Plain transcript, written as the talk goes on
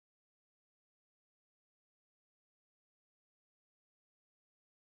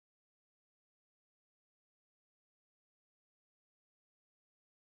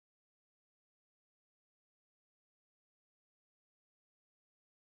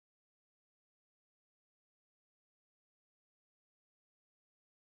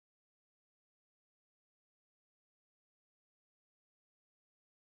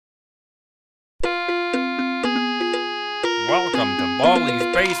Welcome to Baldi's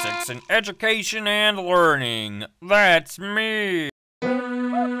Basics in Education and Learning. That's me.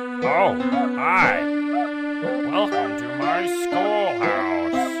 Oh, hi. Welcome to my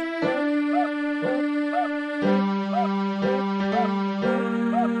schoolhouse.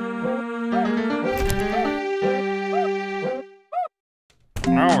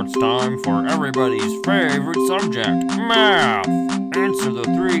 Now it's time for everybody's favorite subject, math. Answer the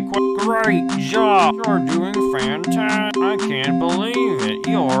 3 questions. Great job! You're doing fantastic! I can't believe it!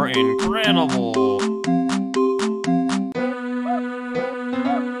 You're incredible!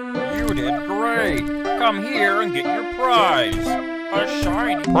 You did great! Come here and get your prize! A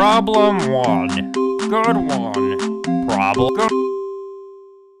shiny... Problem 1. Good one. Problem... Good...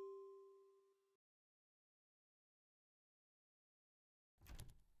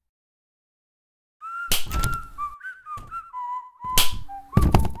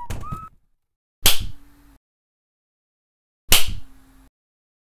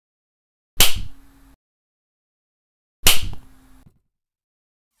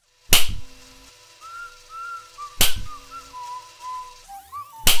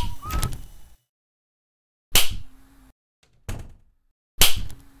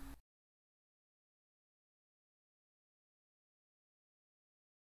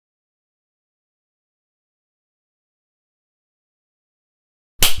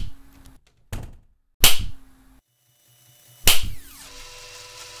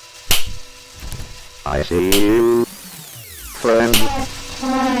 I see you, friend.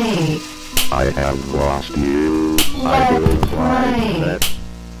 I have lost you. I will find that.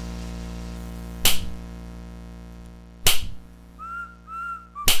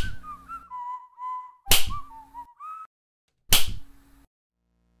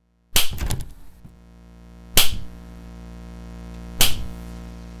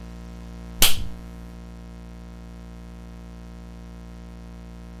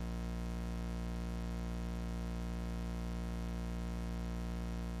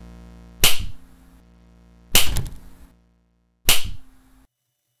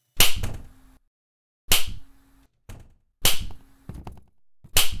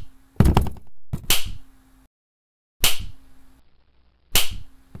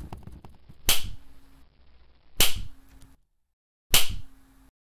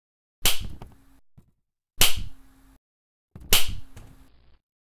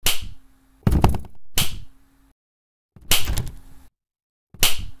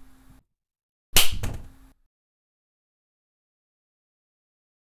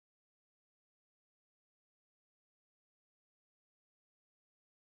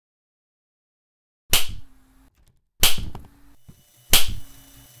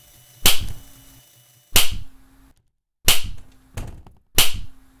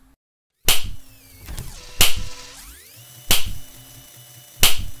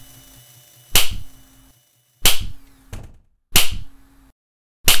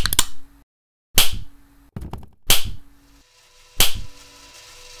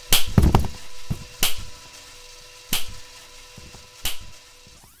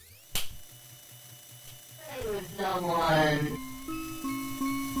 Someone.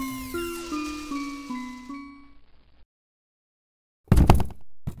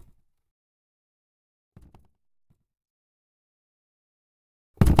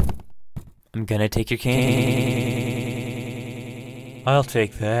 I'm gonna take your candy. I'll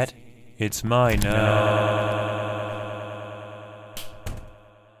take that. It's mine now.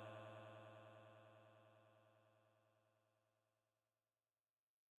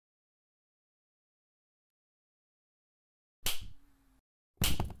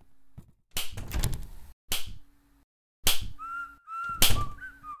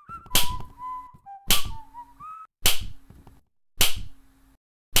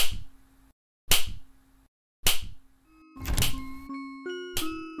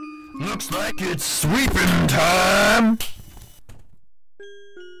 Looks like it's sweeping time!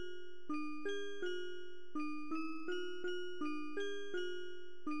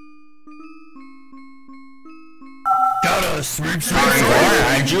 Gotta sweep, sweep, sweep!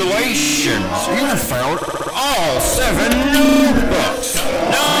 Congratulations! You found all 7 notebooks!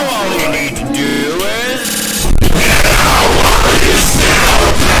 Now all you need to do is...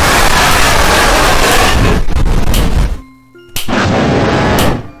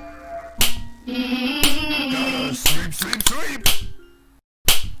 Sweep, sweep, sweep!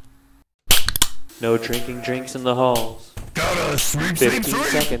 No drinking drinks in the halls. Gotta sweep, 15 sweep, sweep!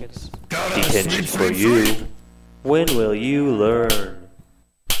 seconds. Gotta Detention sweep, for sweep, you. sweep. When will you learn?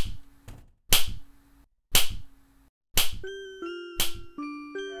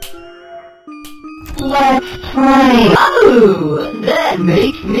 Let's play. Ooh, that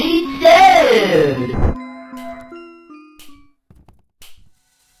makes me sad.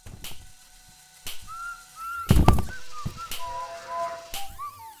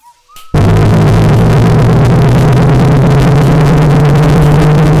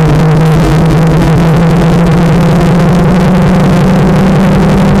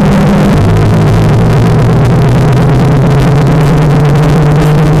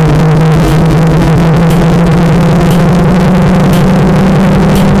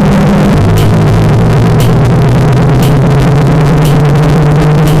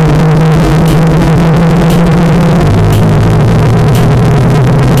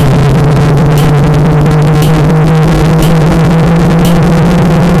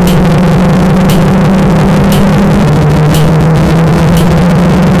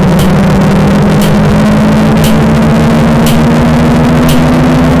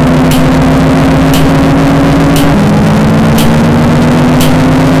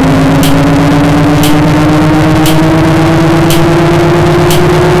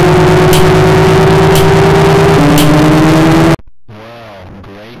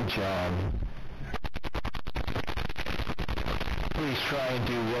 Please try and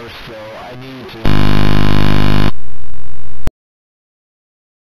do worse, though. I need to...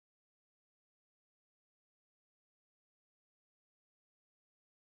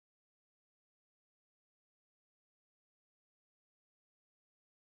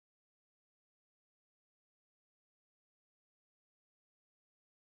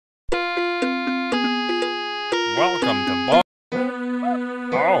 Welcome to Baldi.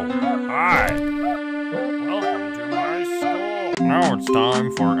 Oh, hi. Welcome to my school. Now it's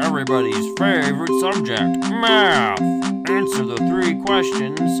time for everybody's favorite subject, math. Answer the 3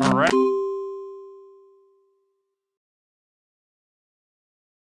 questions correct.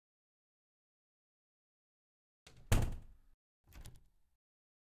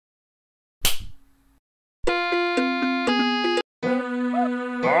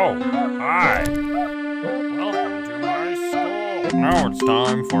 Oh, hi. Welcome to my school. Now it's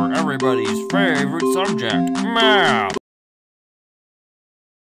time for everybody's favorite subject, math.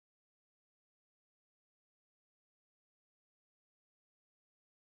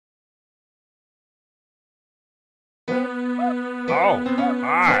 Oh,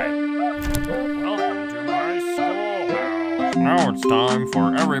 hi. Welcome to my schoolhouse. Now it's time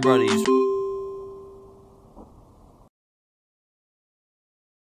for everybody's...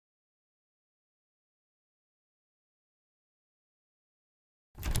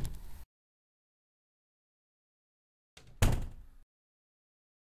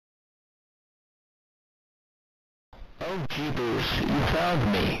 Oh, jeepers, you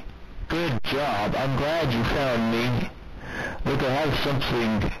found me. Good job. I'm glad you found me. Look, I have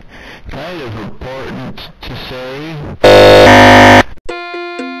something kind of important to say.